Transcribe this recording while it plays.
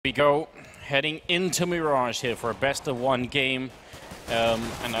we go, heading into Mirage here for a best-of-1 game.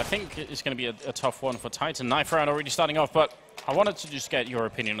 And I think it's going to be a tough one for Titan. Knife round already starting off, but I wanted to just get your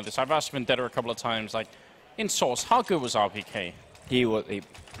opinion on this. I've asked Vendetta a couple of times, like, in Source, how good was RPK? He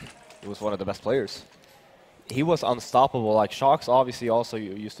was one of the best players. He was unstoppable. Like, Shox obviously also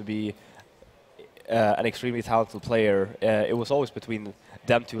used to be an extremely talented player. It was always between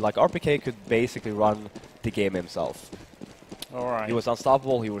them two. Like, RPK could basically run the game himself. All right. He was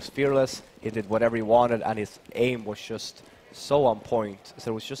unstoppable, he was fearless, he did whatever he wanted, and his aim was just so on point.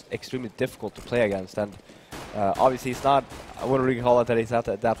 So it was just extremely difficult to play against. And obviously he's not, I wouldn't really call it that he's at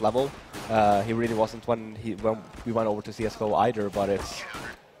that level. He really wasn't when we went over to CSGO either, but it's,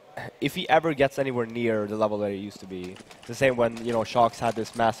 if he ever gets anywhere near the level that he used to be, the same when, you know, Shox had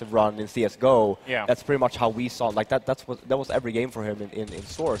this massive run in CSGO, yeah. That's pretty much how we saw it. Like that was every game for him in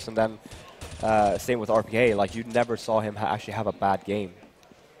Source. And then same with RPA, like you never saw him actually have a bad game.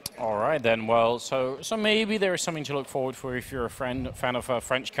 All right then, well, so maybe there is something to look forward for if you're a fan of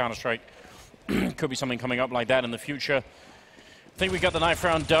French Counterstrike. Could be something coming up like that in the future. I think we got the knife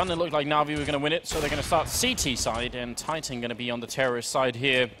round done. It looked like Na'Vi were going to win it, so they're going to start CT side, and Titan going to be on the terrorist side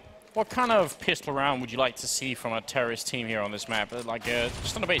here. What kind of pistol round would you like to see from a terrorist team here on this map? Like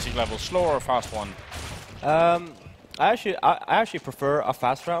just on a basic level, slow or a fast one? I actually prefer a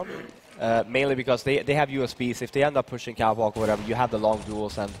fast round. Mainly because they have USBs. If they end up pushing catwalk or whatever, you have the long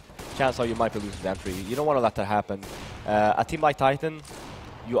duels, and chances are you might be losing the entry. You don't want to let that happen. A team like Titan,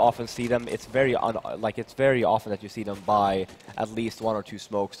 you often see them. It's very often that you see them buy at least 1 or 2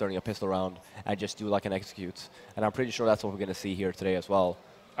 smokes during a pistol round and just do like an execute. And I'm pretty sure that's what we're going to see here today as well.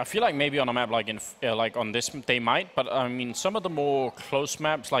 I feel like maybe on a map like on this they might, but I mean some of the more close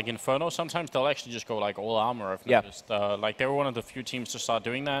maps like Inferno, sometimes they'll actually just go like all armor. I've noticed. Like they were one of the few teams to start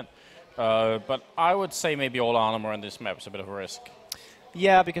doing that. But I would say maybe all armor on this map is a bit of a risk.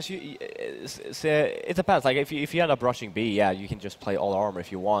 Yeah, because it depends. Like if you end up rushing B, yeah, you can just play all armor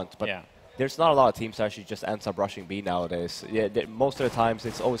if you want. But yeah. There's not a lot of teams that actually just ends up rushing B nowadays. Yeah, most of the times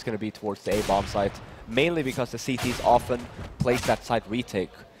it's always going to be towards the A bomb site, mainly because the CTs often place that site retake,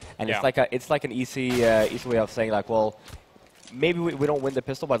 and it's like an easy way of saying like, well, maybe we don't win the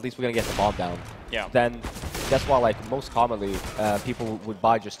pistol, but at least we're going to get the bomb down. Yeah. Then that's why, like, most commonly, people would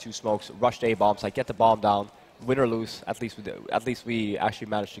buy just 2 smokes, rush the A-bombs, like, get the bomb down, win or lose, at least we actually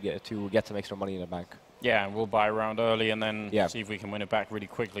managed to get some extra money in the bank. Yeah, we'll buy a round early and then see if we can win it back really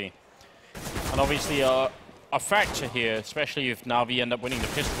quickly. And obviously, a factor here, especially if Na'Vi end up winning the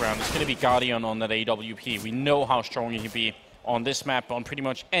pistol round, is going to be Guardian on that AWP. We know how strong he can be on this map, on pretty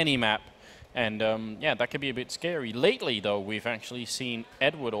much any map. And yeah, that could be a bit scary. Lately, though, we've actually seen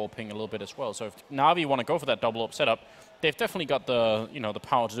Edward AWPing a little bit as well. So if Na'Vi want to go for that double up setup, they've definitely got the the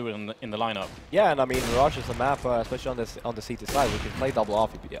power to do it in the lineup. Yeah, and I mean Mirage is a map, especially on the CT side, we can play double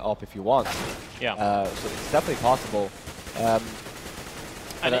up if you want. Yeah. So it's definitely possible.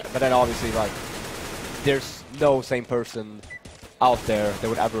 But then obviously, like, there's no same person out there that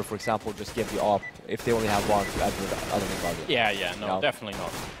would ever, for example, just give the op if they only have one to Edward other than Guardian. Yeah, no, definitely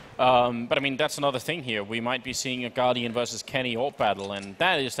not. But I mean, that's another thing here. We might be seeing a Guardian versus Kenny AWP battle, and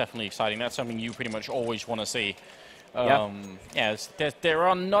that is definitely exciting. That's something you pretty much always want to see. There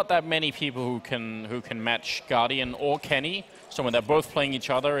are not that many people who can match Guardian or Kenny. So when they're both playing each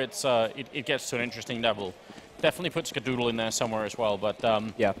other, it gets to an interesting level. Definitely put Skadoodle in there somewhere as well. But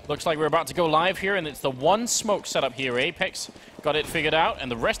looks like we're about to go live here, and it's the 1 smoke setup here. Apex got it figured out, and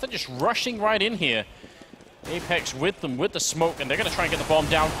the rest are just rushing right in here. Apex with them, with the smoke, and they're going to try and get the bomb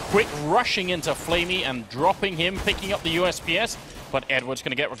down quick, rushing into Flamey and dropping him, picking up the USPS. But Edward's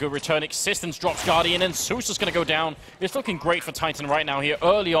going to get a good return. Existence drops Guardian, and Sousa's going to go down. It's looking great for Titan right now here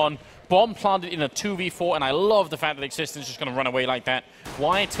early on. Bomb planted in a 2v4, and I love the fact that Existence is just going to run away like that.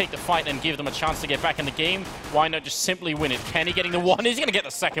 Why take the fight and give them a chance to get back in the game? Why not just simply win it? Kenny getting the 1. He's going to get the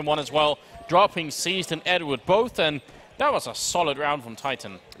second one as well. Dropping Seized and Edward both, and that was a solid round from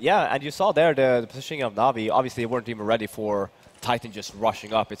Titan. Yeah, and you saw there the positioning of Na'Vi. Obviously, they weren't even ready for Titan just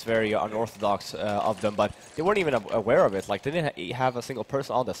rushing up. It's very unorthodox of them, but they weren't even aware of it. Like, they didn't have a single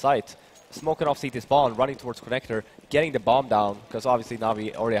person on the site. Smoking off CT spawn, running towards connector, getting the bomb down, because obviously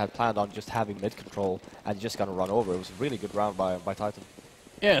Na'Vi already had planned on just having mid control and just gonna run over. It was a really good round by Titan.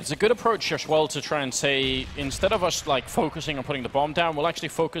 Yeah, it's a good approach as well to try and say, instead of us like focusing on putting the bomb down, we'll actually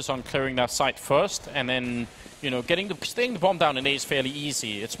focus on clearing that site first, and then, you know, staying the bomb down in A is fairly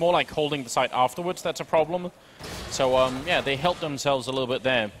easy. It's more like holding the site afterwards that's a problem. So, yeah, they helped themselves a little bit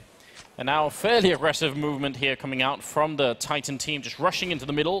there. And now a fairly aggressive movement here coming out from the Titan team, just rushing into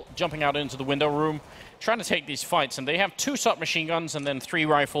the middle, jumping out into the window room, trying to take these fights. And they have 2 submachine guns and then 3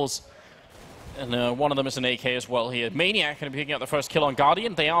 rifles. And one of them is an AK as well here. Maniac going to be picking up the first kill on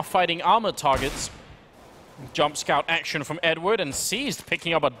Guardian. They are fighting armored targets. Jump scout action from Edward, and Seized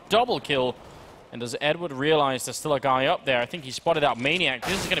picking up a double kill. And does Edward realize there's still a guy up there? I think he spotted out Maniac.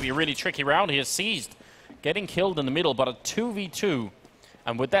 This is going to be a really tricky round here. Seized getting killed in the middle, but a 2v2.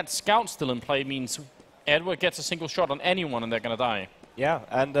 And with that scout still in play means Edward gets a single shot on anyone and they're going to die. Yeah,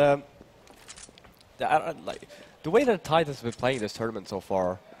 and like the way that Titans have been playing this tournament so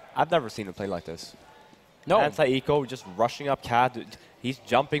far, I've never seen him play like this. No. Anti-eco, just rushing up Cat. He's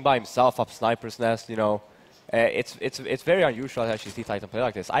jumping by himself up Sniper's Nest, you know. It's very unusual to actually see Titan play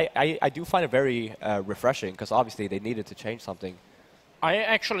like this. I do find it very refreshing, because obviously they needed to change something.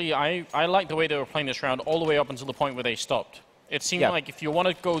 I like the way they were playing this round all the way up until the point where they stopped. It seemed like if you want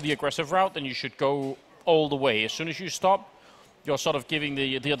to go the aggressive route, then you should go all the way. As soon as you stop, you're sort of giving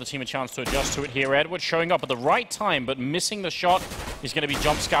the other team a chance to adjust to it here. Edward showing up at the right time, but missing the shot. He's going to be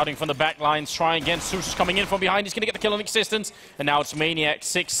jump scouting from the back lines, trying again. Seuss is coming in from behind. He's going to get the kill on Existence. And now it's Maniac.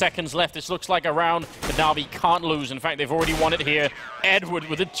 6 seconds left. This looks like a round that Na'Vi can't lose. In fact, they've already won it here. Edward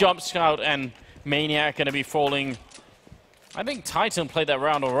with a jump scout, and Maniac going to be falling. I think Titan played that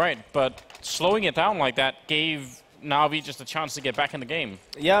round all right, but slowing it down like that gave Na'Vi just a chance to get back in the game.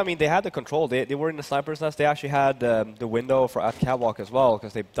 Yeah, I mean, they had the control. They were in the Sniper's Nest. They actually had the window at Catwalk as well,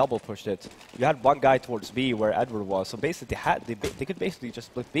 because they double pushed it. You had one guy towards B where Edward was, so basically they could basically just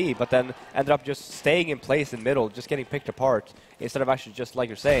split B, but then ended up just staying in place in middle, just getting picked apart, instead of actually just, like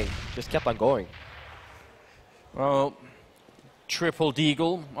you're saying, just kept on going. Well, triple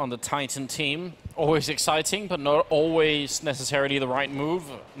deagle on the Titan team. Always exciting, but not always necessarily the right move.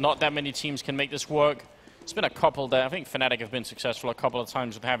 Not that many teams can make this work. It's been a couple there. I think Fnatic have been successful a couple of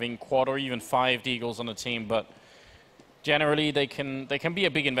times with having quad or even 5 deagles on the team, but generally they can be a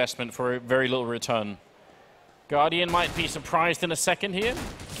big investment for very little return. Guardian might be surprised in a second here.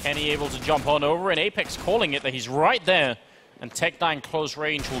 Kenny able to jump on over, and Apex calling it that he's right there, and Tech9 close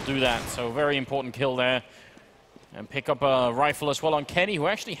range will do that. So very important kill there. And pick up a rifle as well on Kenny, who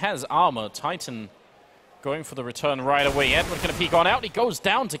actually has armor. Titan going for the return right away. Edward going to peek on out. He goes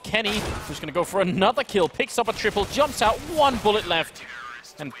down to Kenny, who's going to go for another kill. Picks up a triple, jumps out, 1 bullet left,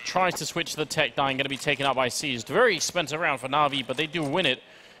 and tries to switch to the Tech9. Going to be taken out by Seized. Very expensive round for Na'Vi, but they do win it.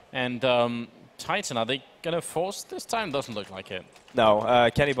 And Titan, are they going to force this time? Doesn't look like it. No,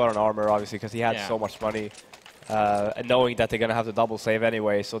 Kenny bought an armor, obviously, because he had so much money. And knowing that they're going to have to double save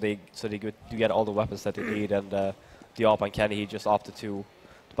anyway, so they get all the weapons that they need. And the op on Kenny, he just opted to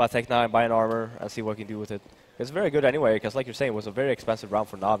buy Tech9, buy an armor, and see what he can do with it. It's very good anyway, because like you're saying, it was a very expensive round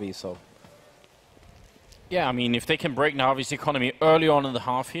for Na'Vi, so... Yeah, I mean, if they can break Na'Vi's economy early on in the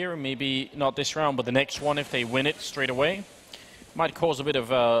half here, maybe not this round, but the next one, if they win it straight away, might cause a bit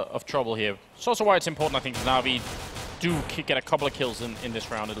of trouble here. It's also why it's important, I think, that Na'Vi do get a couple of kills in this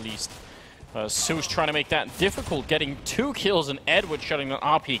round at least. Seuss trying to make that difficult, getting 2 kills, and Edward shutting an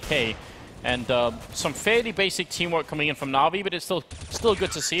RPK. And some fairly basic teamwork coming in from Na'Vi, but it's still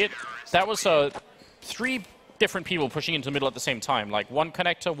good to see it. That was 3 different people pushing into the middle at the same time, like 1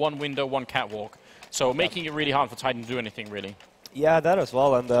 connector, 1 window, 1 catwalk. So making it really hard for Titan to do anything, really. Yeah, that as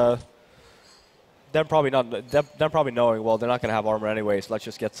well. And they're probably knowing, well, they're not going to have armor anyways. Let's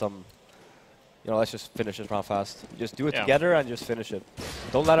just get some, let's just finish this round fast. Just do it together and just finish it.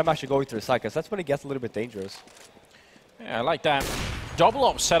 Don't let them actually go into the side, because that's when it gets a little bit dangerous. Yeah, I like that. Double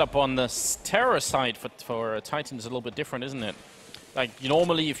op setup on the terror side for Titan is a little bit different, isn't it? Like,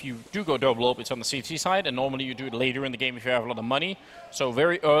 normally if you do go double op, it's on the CT side, and normally you do it later in the game if you have a lot of money. So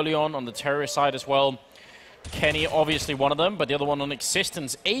very early on the terror side as well. Kenny, obviously one of them, but the other one on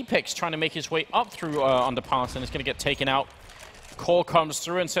Existence. Apex trying to make his way up through underpass, and it's going to get taken out. Call comes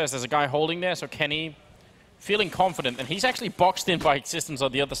through and says there's a guy holding there, so Kenny feeling confident, and he's actually boxed in by Existence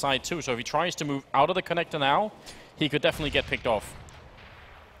on the other side too, so if he tries to move out of the connector now, he could definitely get picked off.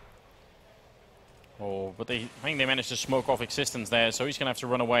 Oh, but I think they managed to smoke off Existence there, so he's going to have to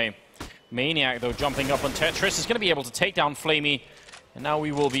run away. Maniac, though, jumping up on Tetris, is going to be able to take down Flamey. And now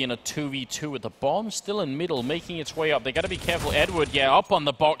we will be in a 2v2 with the bomb still in middle, making its way up. They got to be careful. Edward, up on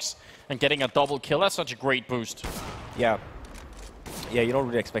the box and getting a double kill. That's such a great boost. Yeah. Yeah, you don't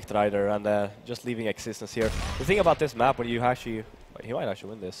really expect it either, and just leaving Existence here. The thing about this map, when you actually... He might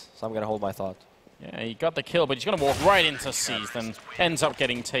actually win this, so I'm going to hold my thought. Yeah, he got the kill, but he's going to walk right into Seized and ends up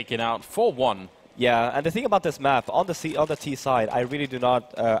getting taken out 4-1. Yeah, and the thing about this map, on the T side, I really do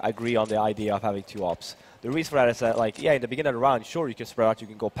not agree on the idea of having 2 ops. The reason for that is that, like, in the beginning of the round, sure, you can spread out. You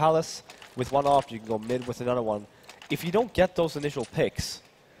can go Palace with 1 op, you can go mid with another one. If you don't get those initial picks,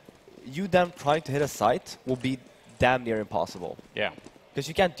 you then trying to hit a site will be damn near impossible. Yeah. because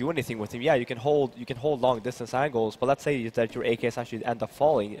you can't do anything with him. Yeah, you can hold long distance angles, but let's say that your AKs actually end up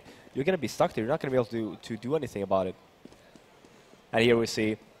falling, you're going to be stuck there. You're not going to be able to do anything about it. And here we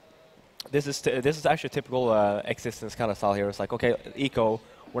see, this is actually a typical existence kind of style here. It's like, okay, eco,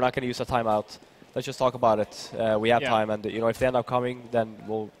 we're not going to use a timeout. Let's just talk about it. We have time, and you know, if they end up coming, then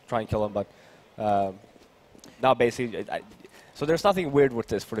we'll try and kill them. But now basically, so there's nothing weird with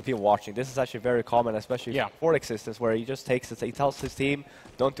this for the people watching. This is actually very common, especially for existence, where he just takes it, he tells his team,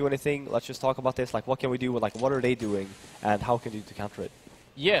 don't do anything. Let's just talk about this. Like, what can we do? Like, what are they doing, and how can you do to counter it?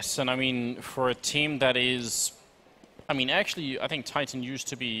 Yes, and I mean, for a team that is, I mean, actually, I think Titan used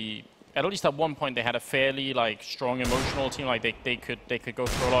to be, at least at one point, they had a fairly like strong emotional team. Like they could go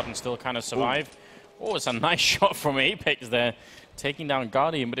through a lot and still kind of survive. Ooh. Oh, it's a nice shot from Apex there, taking down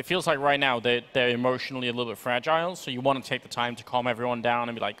Guardian. But it feels like right now they're emotionally a little bit fragile. So you want to take the time to calm everyone down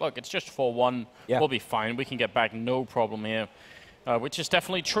and be like, look, it's just 4-1. Yeah. We'll be fine. We can get back, no problem here. Which is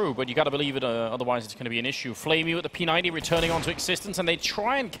definitely true, but you got to believe it, otherwise it's going to be an issue. Flamey with the P90 returning onto existence, and they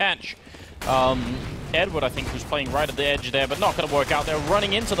try and catch Edward, I think, who's playing right at the edge there, but not going to work out. They're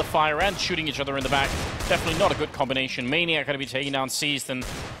running into the fire and shooting each other in the back. Definitely not a good combination. Maniac going to be taking down Seized, and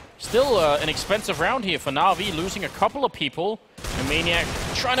still an expensive round here for Na'Vi, losing a couple of people, and Maniac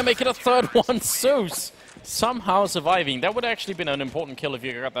trying to make it a third one. Zeus somehow surviving. That would actually been an important kill if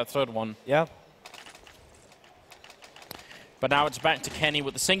you got that third one. Yeah. But now it's back to Kenny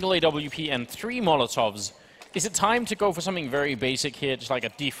with the single AWP and 3 Molotovs. Is it time to go for something very basic here, just like a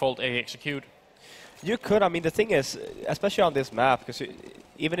default A execute? You could. I mean, the thing is, especially on this map, because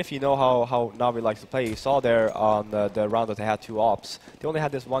even if you know how Na'Vi likes to play, you saw there on the round that they had 2 ops, they only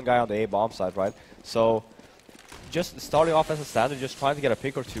had this one guy on the A bomb side, right? So just starting off as a standard, just trying to get a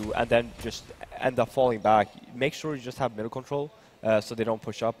pick or 2, and then just end up falling back. Make sure you just have middle control so they don't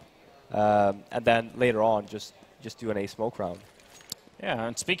push up. And then later on, just do an A smoke round. Yeah,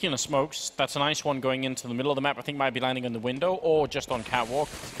 and speaking of smokes, that's a nice one going into the middle of the map. I think might be landing in the window or just on catwalk.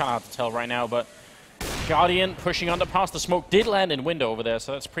 It's kind of hard to tell right now, but Guardian pushing underpass. The smoke did land in window over there,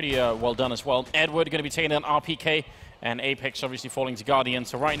 so that's pretty well done as well. Edward going to be taking an RPK, and Apex obviously falling to Guardian.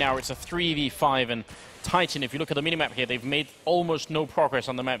 So right now it's a 3v5, and Titan, if you look at the minimap here, they've made almost no progress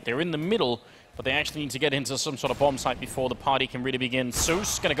on the map. They're in the middle, but they actually need to get into some sort of bomb site before the party can really begin.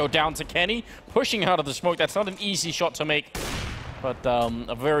 Zeus going to go down to Kenny, pushing out of the smoke. That's not an easy shot to make, but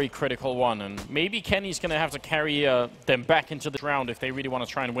a very critical one. And maybe Kenny's going to have to carry them back into the round if they really want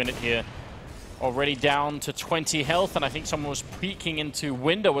to try and win it here. Already down to 20 health, and I think someone was peeking into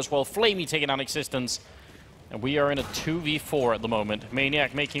window as well. Flamey taking down existence. And we are in a 2v4 at the moment.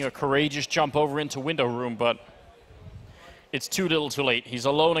 Maniac making a courageous jump over into window room, but it's too little too late. He's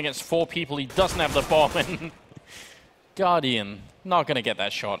alone against 4 people. He doesn't have the bomb, and Guardian not going to get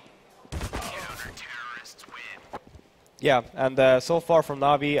that shot. Yeah, and so far from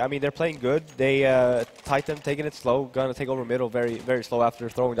Na'Vi, I mean, they're playing good. They Titan taking it slow, going to take over middle very, very slow after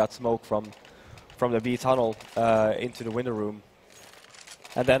throwing that smoke from the B tunnel into the window room.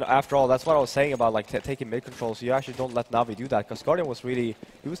 And then after all, that's what I was saying about like taking mid control. So you actually don't let Na'Vi do that, because Guardian was really,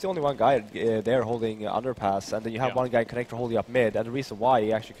 he was the only one guy there holding underpass, and then you have one guy connector holding up mid. And the reason why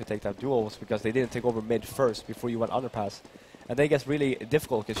he actually could take that duel was because they didn't take over mid first before you went underpass. And then it gets really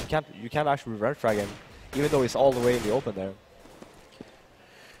difficult because you can't actually reverse frag him, even though he's all the way in the open there.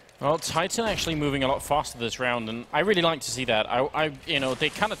 Well, Titan actually moving a lot faster this round, and I really like to see that. You know, they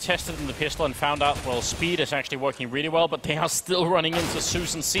kind of tested in the pistol and found out, well, speed is actually working really well, but they are still running into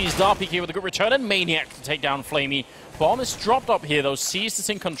Susan. Seized RPK with a good return, and Maniac to take down Flamey. Bomb is dropped up here, though. Seized is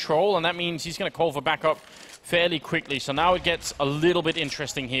in control, and that means he's going to call for backup fairly quickly. So now it gets a little bit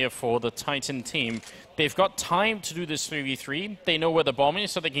interesting here for the Titan team. They've got time to do this 3v3. They know where the bomb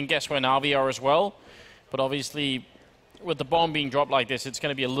is, so they can guess where Na'Vi are as well. But obviously, with the bomb being dropped like this, it's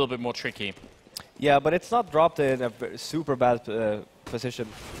going to be a little bit more tricky. Yeah, but it's not dropped in a super bad position.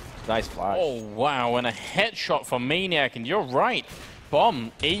 Nice flash. Oh, wow, and a headshot from Maniac, and you're right.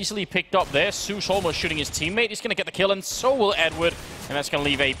 Bomb easily picked up there. Zeus almost shooting his teammate. He's going to get the kill, and so will Edward. And that's going to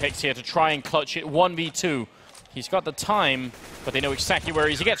leave Apex here to try and clutch it 1v2. He's got the time, but they know exactly where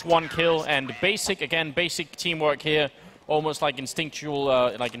he is. He gets 1 kill, and basic teamwork here. Almost like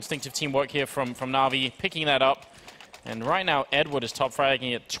instinctive teamwork here from Na'Vi, picking that up. And right now, Edward is top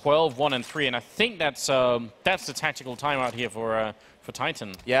fragging at 12, 1, and 3, and I think that's the tactical timeout here for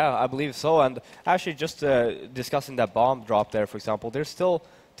Titan. Yeah, I believe so. And actually, just discussing that bomb drop there, for example, there's still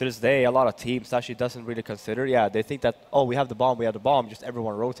to this day a lot of teams that actually doesn't really consider. Yeah, they think that, oh, we have the bomb, just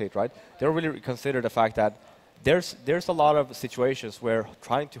everyone rotate, right? They don't really consider the fact that there's a lot of situations where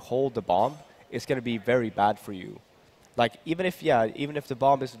trying to hold the bomb is going to be very bad for you. Like, even if the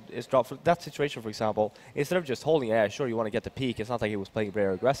bomb is dropped, for that situation, for example, instead of just holding it, sure, you want to get the peak. It's not like he was playing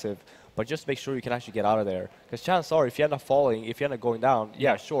very aggressive, but just make sure you can actually get out of there. Because chances are, if you end up falling, if you end up going down,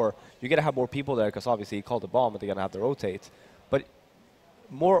 yeah, sure, you're going to have more people there because obviously he called the bomb, but they're going to have to rotate. But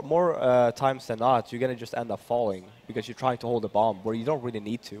more times than not, you're going to just end up falling because you're trying to hold the bomb where you don't really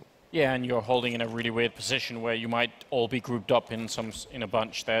need to. Yeah, and you're holding in a really weird position where you might all be grouped up in a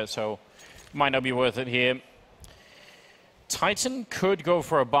bunch there, so might not be worth it here. Titan could go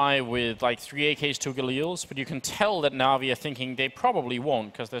for a buy with like 3 AKs, 2 Galils, but you can tell that Na'Vi are thinking they probably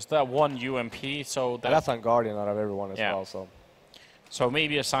won't because there's that one UMP. So that's on Guardian out of everyone as well. So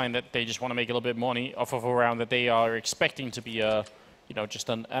maybe a sign that they just want to make a little bit money off of a round that they are expecting to be a, you know, just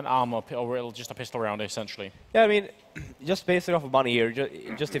an armor or just a pistol round essentially. Yeah, I mean, just basing off of money here,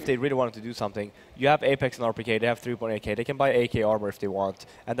 just if they really wanted to do something, you have Apex and RPK, they have 3.8 AK, they can buy AK armor if they want,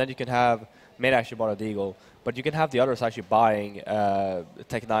 and then you can have, Mid actually bought a Deagle, but you can have the others actually buying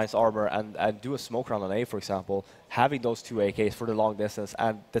Tech-9's armor and do a smoke round on A, for example, having those 2 AKs for the long distance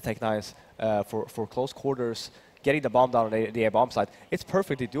and the Tech-9's for close quarters, getting the bomb down on the A bomb site. It's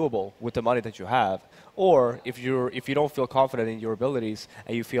perfectly doable with the money that you have. Or if you don't feel confident in your abilities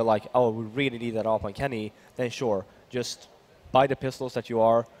and you feel like, oh, we really need that AWP on Kenny, then sure, just buy the pistols that you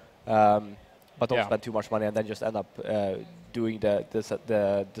are, but don't spend too much money and then just end up doing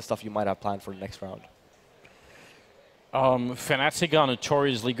the stuff you might have planned for the next round. Fnatic are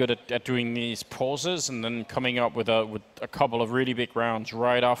notoriously good at doing these pauses and then coming up with a couple of really big rounds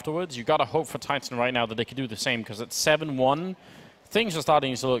right afterwards. You got to hope for Titan right now that they can do the same because at 7-1, things are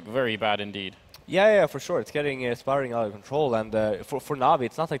starting to look very bad indeed. Yeah, for sure. It's getting spiraling out of control. And for Na'Vi,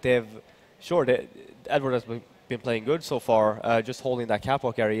 it's not like they've... Sure, Edward has been playing good so far, just holding that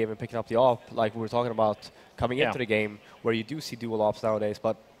catwalk area, even picking up the AWP, like we were talking about coming into the game, where you do see dual AWPs nowadays.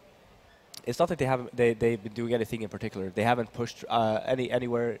 But it's not like they've been doing anything in particular. They haven't pushed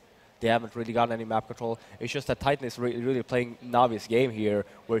anywhere. They haven't really gotten any map control. It's just that Titan is really playing Na'Vi's game here,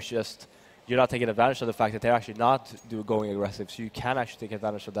 where it's just you're not taking advantage of the fact that they're actually not going aggressive. So you can actually take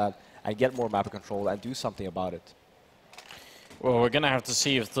advantage of that and get more map control and do something about it. Well, we're going to have to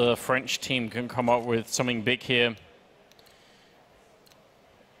see if the French team can come up with something big here.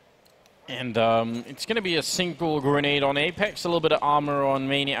 And it's going to be a single grenade on Apex, a little bit of armor on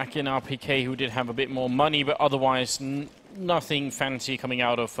Maniac and RPK, who did have a bit more money, but otherwise nothing fancy coming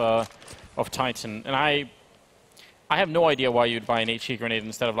out of Titan. And I have no idea why you'd buy an HE grenade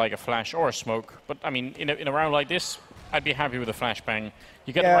instead of like a flash or a smoke. But I mean, in a round like this, I'd be happy with a flashbang.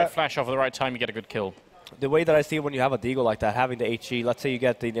 You get the right flash off at the right time, you get a good kill. The way that I see it when you have a Deagle like that, having the HE, let's say you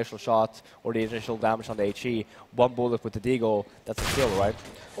get the initial shot or the initial damage on the HE, one bullet with the Deagle, that's a kill, right?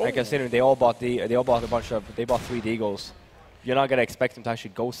 Oh. And considering they all bought 3 Deagles, you're not gonna expect them to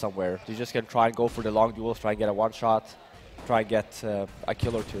actually go somewhere. You're just gonna try and go for the long duels, try and get a one shot, try and get a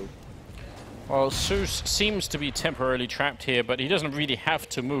kill or 2. Well, Zeus seems to be temporarily trapped here, but he doesn't really have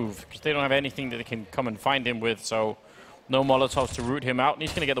to move because they don't have anything that they can come and find him with. So no Molotovs to root him out, and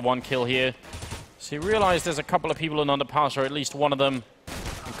he's gonna get the 1 kill here. So you realize there's a couple of people in underpass, or at least one of them.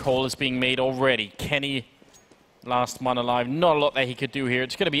 The call is being made already. Kenny, last man alive. Not a lot that he could do here.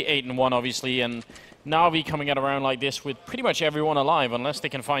 It's going to be 8-1, obviously, and Na'Vi coming out around like this with pretty much everyone alive, unless they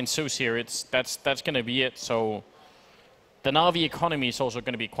can find Zeus here. That's going to be it. So the Na'Vi economy is also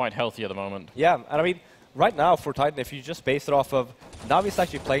going to be quite healthy at the moment. Yeah, and I mean, right now for Titan, if you just base it off of Na'Vi's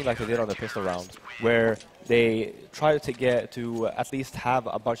actually playing like they did on the pistol round, where they try to get to at least have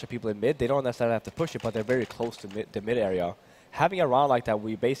a bunch of people in mid. They don't necessarily have to push it, but they're very close to the mid area. Having a round like that,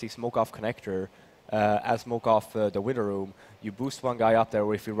 we basically smoke off connector and smoke off the window room. You boost one guy up there,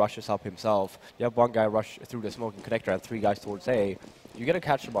 or if he rushes up himself, you have one guy rush through the smoking connector and 3 guys towards A. You're going to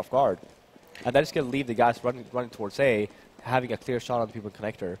catch them off guard. And then it's going to leave the guys running towards A, having a clear shot on the people in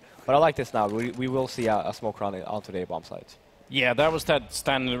connector. But I like this now. We will see a smoke round onto the A bomb site. Yeah, that was that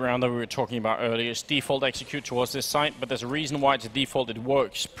standing around that we were talking about earlier. It's default execute towards this site, but there's a reason why it's a default. It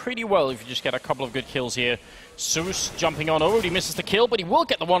works pretty well if you just get a couple of good kills here. Zeus jumping on over. He misses the kill, but he will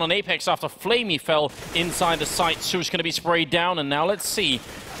get the one on Apex after Flamey fell inside the site. Zeus going to be sprayed down, and now let's see.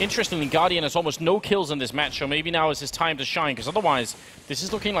 Interestingly, Guardian has almost no kills in this match, so maybe now is his time to shine, because otherwise, this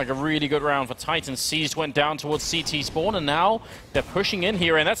is looking like a really good round for Titan. Seized went down towards CT spawn, and now they're pushing in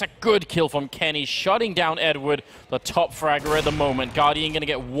here, and that's a good kill from Kenny, shutting down Edward, the top fragger at the moment. Guardian going to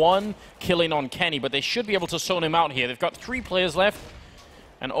get 1 kill in on Kenny, but they should be able to zone him out here. They've got 3 players left,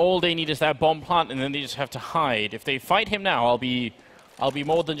 and all they need is that bomb plant, and then they just have to hide. If they fight him now, I'll be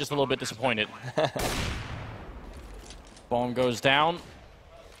more than just a little bit disappointed. Bomb goes down.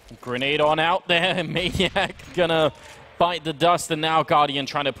 Grenade on out there. Maniac gonna bite the dust, and now Guardian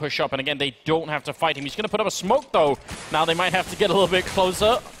trying to push up. And again, they don't have to fight him. He's going to put up a smoke, though. Now they might have to get a little bit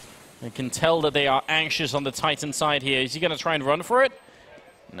closer. You can tell that they are anxious on the Titan side here. Is he going to try and run for it?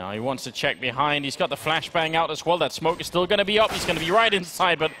 No, he wants to check behind. He's got the flashbang out as well. That smoke is still going to be up. He's going to be right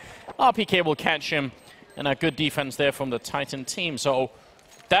inside, but RPK will catch him. And a good defense there from the Titan team. So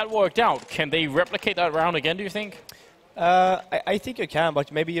that worked out. Can they replicate that round again, do you think? I think you can,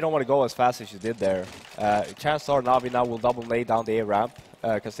 but maybe you don't want to go as fast as you did there. Chances are Na'Vi now will double lay down the A ramp,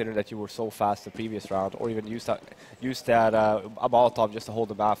 considering that you were so fast the previous round, or even use that Molotov just to hold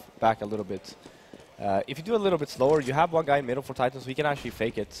the back a little bit. If you do a little bit slower, you have one guy in middle for Titans, so he can actually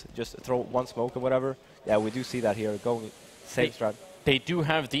fake it. Just throw one smoke or whatever. Yeah, we do see that here, going safe strat. They do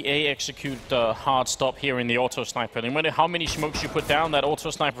have the A execute hard stop here in the auto sniper. And no matter how many smokes you put down, that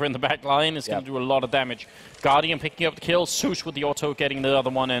auto sniper in the back line is going to do a lot of damage. Guardian picking up the kill, Zeus with the auto getting the other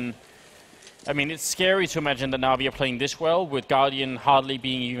one. And I mean, it's scary to imagine that Na'Vi are playing this well, with Guardian hardly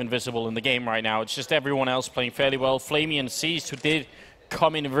being even visible in the game right now. It's just everyone else playing fairly well. Flamey and Seized, who did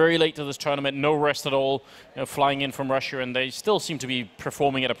come in very late to this tournament, no rest at all, flying in from Russia, and they still seem to be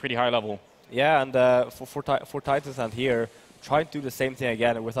performing at a pretty high level. Yeah, and for Titans and here, trying to do the same thing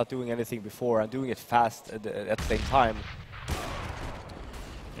again without doing anything before and doing it fast at the same time.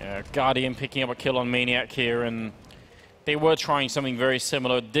 Yeah, Guardian picking up a kill on Maniac here, and they were trying something very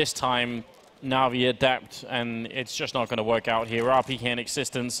similar. This time, Na'Vi adapt, and it's just not going to work out here. RPK in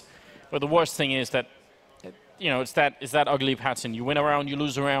existence. But the worst thing is that, it's that ugly pattern. You win a round, you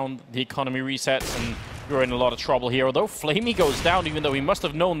lose a round, the economy resets, and you're in a lot of trouble here. Although Flamey goes down, even though he must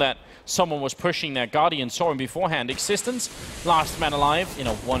have known that someone was pushing there. Guardian saw him beforehand. Existence, last man alive in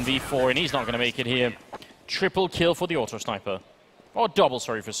a 1v4, and he's not going to make it here. Triple kill for the auto sniper. Or double,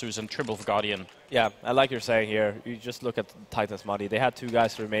 sorry, for Susan. Triple for Guardian. Yeah, and like you're saying here, you just look at Titans' money. They had 2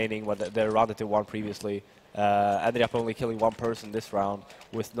 guys remaining when they rounded to 1 previously. Ended up only killing 1 person this round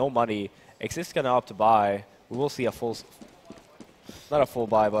with no money. Exist's going to opt to buy. We will see a full... Not a full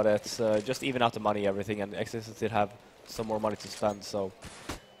buy, but it's just even out the money, everything. And Existence did have some more money to spend, so...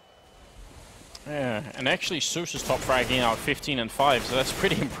 Yeah, and actually Zeus is top fragging out 15 and 5, so that's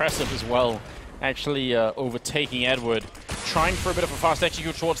pretty impressive as well. Actually overtaking Edward. Trying for a bit of a fast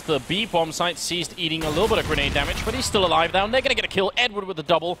execute towards the B bomb site. Seized eating a little bit of grenade damage, but he's still alive now. And they're going to get a kill. Edward with the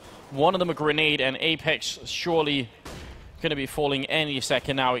double. One of them a grenade, and Apex surely going to be falling any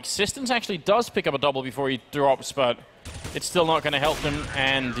second now. Existence actually does pick up a double before he drops, but it's still not going to help him.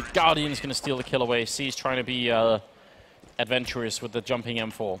 And the Guardian's going to steal the kill away. Seized trying to be adventurous with the jumping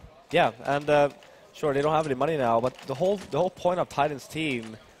M4. Yeah, and sure, they don't have any money now, but the whole point of Titan's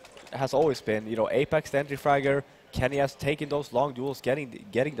team has always been, Apex, the entry fragger, Kenny has taken those long duels, getting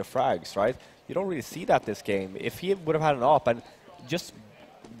the frags, right? You don't really see that this game. If he would have had an op and just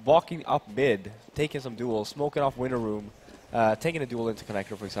walking up mid, taking some duels, smoking off winter room, taking a duel into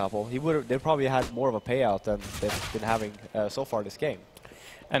connector, for example, they probably had more of a payout than they've been having so far this game.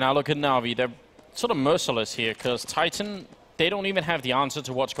 And now look at Na'Vi. They're sort of merciless here, because Titan, they don't even have the answer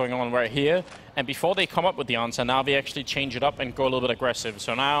to what's going on right here. And before they come up with the answer, Na'Vi actually change it up and go a little bit aggressive.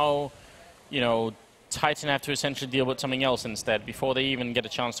 So now, Titan have to essentially deal with something else instead before they even get a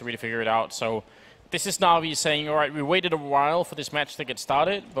chance to really figure it out. So this is Na'Vi saying, all right, we waited a while for this match to get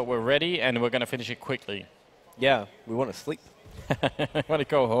started, but we're ready and we're going to finish it quickly. Yeah, we want to sleep. I want to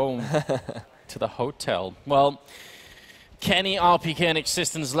go home to the hotel. Well, Kenny, RPK, and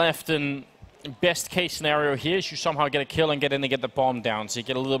Existence left, and best case scenario here is you somehow get a kill and get in and get the bomb down, so you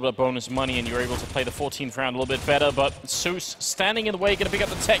get a little bit of bonus money and you're able to play the 14th round a little bit better. But Zeus standing in the way, going to pick up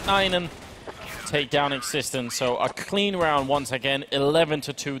the Tech 9 and take down Existence. So a clean round once again,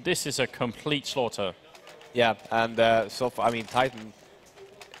 11-2. This is a complete slaughter. Yeah, and so far, I mean, Titan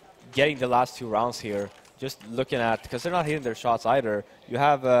getting the last 2 rounds here, just looking at, because they're not hitting their shots either. You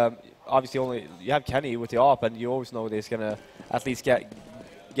have obviously you have Kenny with the op, and you always know that he's gonna at least get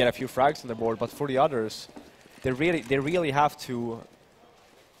a few frags on the board. But for the others, they really have to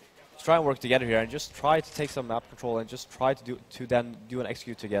try and work together here and just try to take some map control and just try to then do an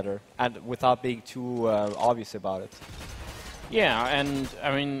execute together, and without being too obvious about it. Yeah, and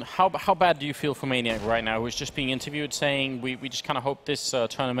I mean, how bad do you feel for Maniac right now, who's just being interviewed saying we just kind of hope this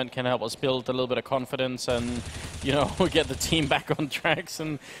tournament can help us build a little bit of confidence and, get the team back on tracks,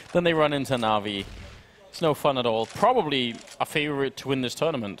 and then they run into Na'Vi. It's no fun at all. Probably a favorite to win this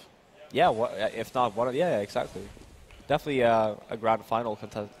tournament. Yeah, if not one of, yeah, exactly. Definitely a grand final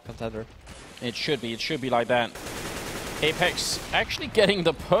contender. It should be like that. Apex actually getting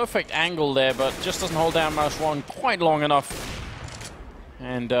the perfect angle there, but just doesn't hold down mouse 1 quite long enough.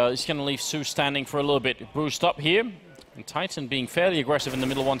 And he's going to leave Zeus standing for a little bit. Boost up here. And Titan being fairly aggressive in the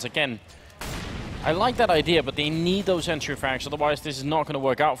middle once again. I like that idea, but they need those entry frags, otherwise this is not going to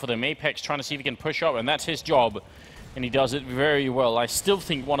work out for them. Apex trying to see if he can push up, and that's his job, and he does it very well. I still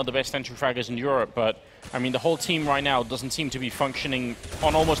think one of the best entry fraggers in Europe, but I mean, the whole team right now doesn't seem to be functioning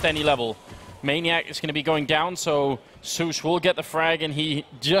on almost any level. Maniac is going to be going down, so Zeus will get the frag, and he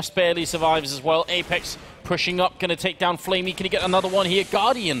just barely survives as well. Apex pushing up, going to take down Flamey. Can he get another one here?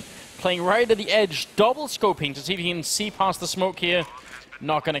 Guardian playing right at the edge, double scoping to see if he can see past the smoke here.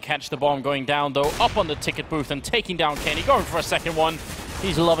 Not going to catch the bomb going down, though. Up on the ticket booth and taking down Kenny. Going for a second one.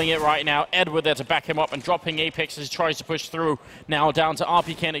 He's loving it right now. Edward there to back him up and dropping Apex as he tries to push through. Now down to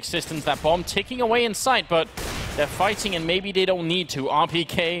RPK and Existence. That bomb ticking away in sight, but they're fighting and maybe they don't need to.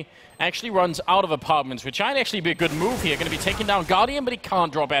 RPK actually runs out of apartments, which might actually be a good move here. Going to be taking down Guardian, but he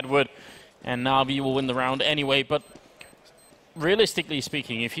can't drop Edward. And Na'Vi will win the round anyway, but realistically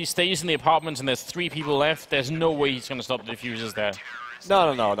speaking, if he stays in the apartments and there's 3 people left, there's no way he's going to stop the diffusers there.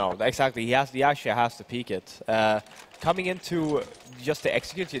 No. Exactly. He actually has to peek it. Coming into just to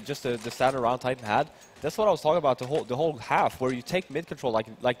execute it, just the standard round Titan had. That's what I was talking about the whole half, where you take mid control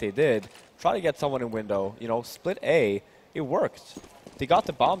like they did, try to get someone in window. You know, split A. It worked. They got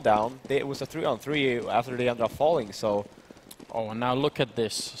the bomb down. It was a 3-on-3 after they ended up falling. So. Oh, and now look at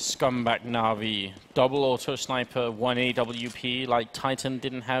this scumbag Na'Vi. Double auto sniper, 1 AWP. Like Titan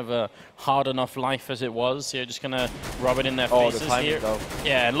didn't have a hard enough life as it was. You're just gonna rub it in their faces the timing, here. Though.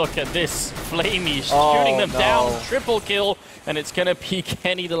 Yeah, look at this. Flamey shooting them down. Triple kill. And it's gonna be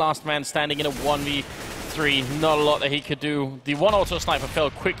Kenny, the last man standing in a 1v3. Not a lot that he could do. The one auto sniper fell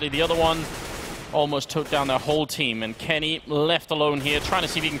quickly. The other one almost took down their whole team. And Kenny left alone here, trying to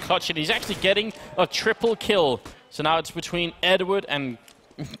see if he can clutch it. He's actually getting a triple kill. So now it's between Edward and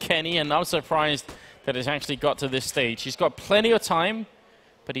Kenny, and I'm surprised that it's actually got to this stage. He's got plenty of time,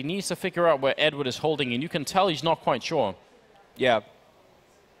 but he needs to figure out where Edward is holding, and you can tell he's not quite sure. Yeah,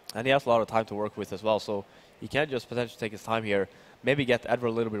 and he has a lot of time to work with as well, so he can just potentially take his time here. Maybe get Edward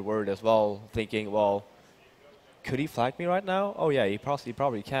a little bit worried as well, thinking, well, could he flag me right now? Oh yeah, he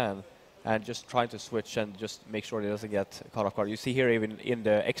probably can. And just trying to switch and just make sure he doesn't get caught off guard. You see here even in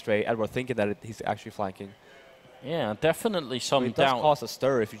the X-ray, Edward thinking that he's actually flanking. Yeah, definitely some it doubt. Does cause a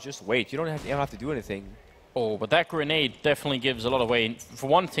stir if you just wait. You don't have to do anything. Oh, but that grenade definitely gives a lot away. For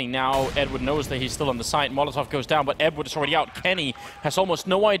one thing, now Edward knows that he's still on the site. Molotov goes down, but Edward is already out. Kenny has almost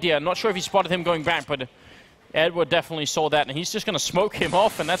no idea. I'm not sure if he spotted him going back, but Edward definitely saw that, and he's just going to smoke him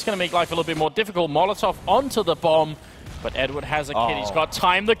off, and that's going to make life a little bit more difficult. Molotov onto the bomb, but Edward has a kid. He's got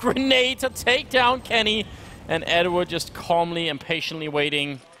time. The grenade to take down Kenny, and Edward just calmly and patiently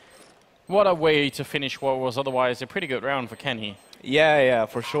waiting. What a way to finish what was otherwise a pretty good round for Kenny. Yeah,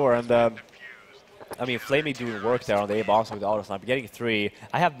 for sure. And I mean, Flamey doing work there on the A-box with the auto sniper, getting 3.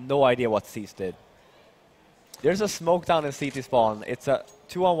 I have no idea what Cease did. There's a smoke down in CT spawn. It's a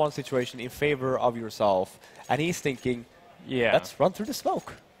 2-on-1 situation in favor of yourself. And he's thinking, yeah, let's run through the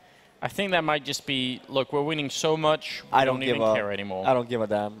smoke. I think that might just be, look, we're winning so much, we don't even care anymore. I don't give a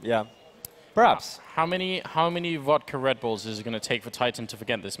damn, yeah. Perhaps. How many vodka Red Bulls is it going to take for Titan to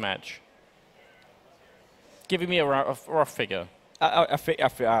forget this match? Give me a rough figure.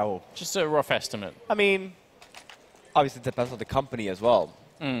 Just a rough estimate. I mean, obviously it depends on the company as well.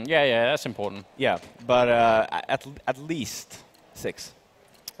 Yeah, that's important. Yeah, but at least 6.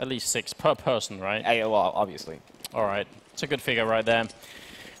 At least 6 per person, right? Well, obviously. All right, it's a good figure right there.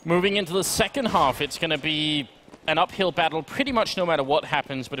 Moving into the second half, it's going to be an uphill battle pretty much no matter what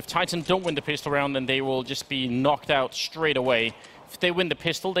happens, but if Titan don't win the pistol round, then they will just be knocked out straight away. If they win the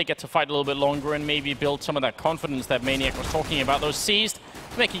pistol, they get to fight a little bit longer and maybe build some of that confidence that Maniac was talking about. Those seized,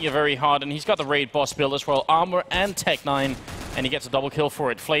 making it very hard, and he's got the raid boss build as well, armor and tech 9, and he gets a double kill for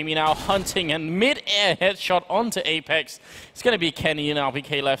it. Flamey now hunting, and mid-air headshot onto Apex. It's going to be Kenny and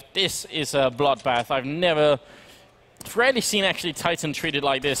RPK left. This is a bloodbath. I've rarely seen actually Titan treated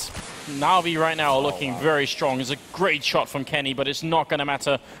like this. Na'Vi right now are looking very strong. It's a great shot from Kenny, but it's not going to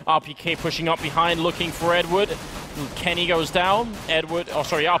matter. RPK pushing up behind, looking for Edward. Kenny goes down.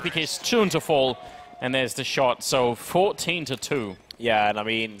 RPK is soon to fall, and there's the shot. So 14-2. Yeah, and I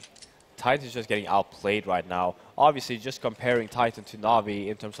mean, Titan's just getting outplayed right now. Obviously, just comparing Titan to Na'Vi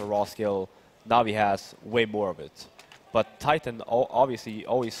in terms of raw skill, Na'Vi has way more of it. But Titan obviously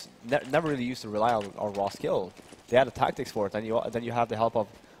always never really used to rely on raw skill. They had the tactics for it, and then you have the help of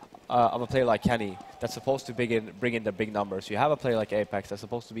a player like Kenny that's supposed to bring in the big numbers. You have a player like Apex that's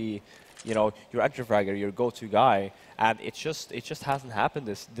supposed to be, you know, your entry fragger, your go-to guy, and it just hasn't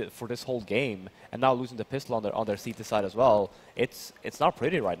happened for this whole game. And now losing the pistol on their CT side as well, it's not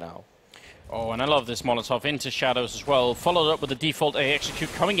pretty right now. Oh, and I love this Molotov into Shadows as well. Followed up with the default A execute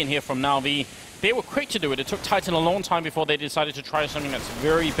coming in here from Na'Vi. They were quick to do it. It took Titan a long time before they decided to try something that's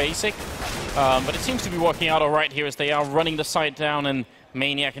very basic. But it seems to be working out all right here as they are running the site down, and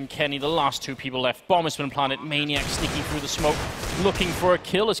Maniac and Kenny, the last two people left. Bomb has been planted. Maniac sneaking through the smoke, looking for a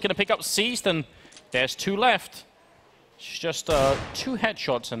kill. It's going to pick up Seized, and there's two left. It's just 2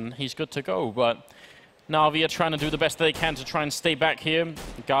 headshots, and he's good to go. But Na'Vi are trying to do the best they can to try and stay back here.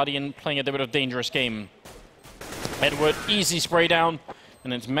 Guardian playing a bit of a dangerous game. Edward, easy spray down,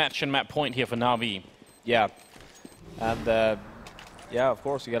 and it's match and map point here for Na'Vi. Yeah. And, yeah, of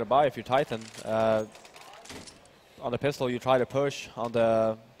course, you got to buy if you're Titan. On the pistol, you try to push. On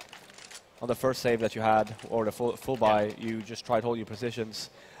the first save that you had, or the full buy, you just try to hold your positions.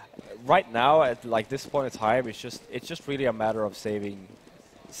 Right now, at like this point in time, it's just really a matter of saving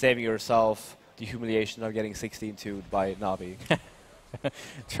yourself the humiliation of getting 16-2'd by Na'Vi.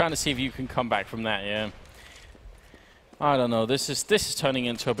 Trying to see if you can come back from that, yeah. I don't know. This is turning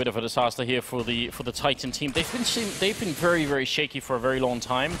into a bit of a disaster here for the Titan team. They've been very, very shaky for a very long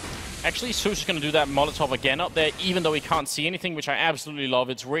time. Actually, Zeus is going to do that Molotov again up there, even though he can't see anything, which I absolutely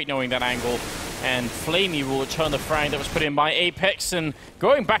love. It's great knowing that angle. And Flamey will return the frag that was put in by Apex, and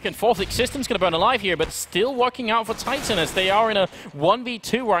going back and forth. System's going to burn alive here, but still working out for Titan as they are in a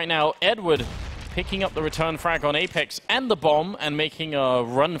 1v2 right now. Edward picking up the return frag on Apex and the bomb and making a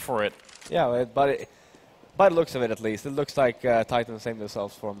run for it. Yeah, but by the looks of it, at least, it looks like Titan saved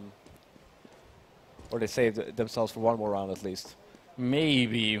themselves from, or they saved themselves for one more round at least.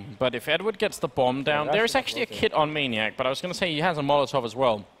 Maybe, but if Edward gets the bomb down, there's actually a kit on Maniac, but I was going to say he has a Molotov as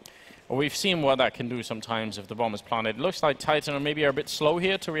well. Well, we've seen what that can do sometimes if the bomb is planted. It looks like Titan maybe are a bit slow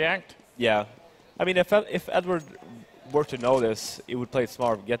here to react. Yeah. I mean, if Edward were to know this, he would play it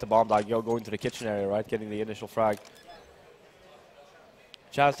smart, get the bomb down, go into the kitchen area, right, getting the initial frag.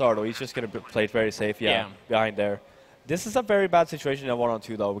 Chanstar, though, he's just going to play it very safe, behind there. This is a very bad situation in a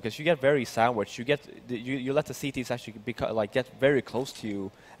 1-on-2, though, because you get very sandwiched. You let the CTs actually get very close to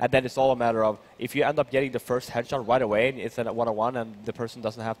you, and then it's all a matter of if you end up getting the first headshot right away, and it's a 1-on-1, and the person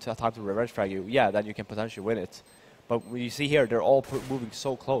doesn't have time to revenge frag you, then you can potentially win it. But when you see here, they're all moving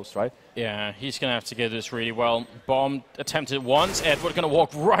so close, right? Yeah, he's going to have to get this really well. Bomb attempted once. Edward going to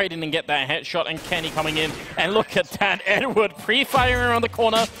walk right in and get that headshot. And Kenny coming in. And look at that. Edward pre-firing around the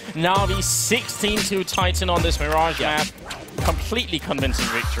corner. Na'Vi 16-2 Titan on this Mirage map. Completely convincing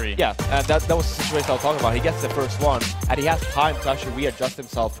victory. Yeah, and that was the situation I was talking about. He gets the first one, and he has time to actually readjust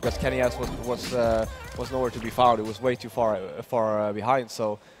himself because Kenny was nowhere to be found. It was way too far behind.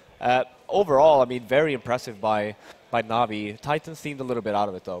 So overall, I mean, very impressive by Na'Vi. Titan seemed a little bit out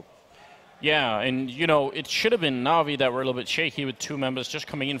of it, though. Yeah, and, you know, it should have been Na'Vi that were a little bit shaky with 2 members just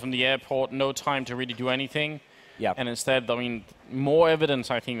coming in from the airport, no time to really do anything. Yeah. And instead, I mean, more evidence,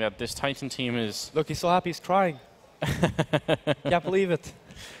 I think, that this Titan team is... Look, he's so happy he's crying. Can't believe it.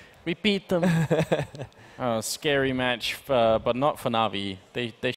 We beat them. Scary match, but not for Na'Vi. They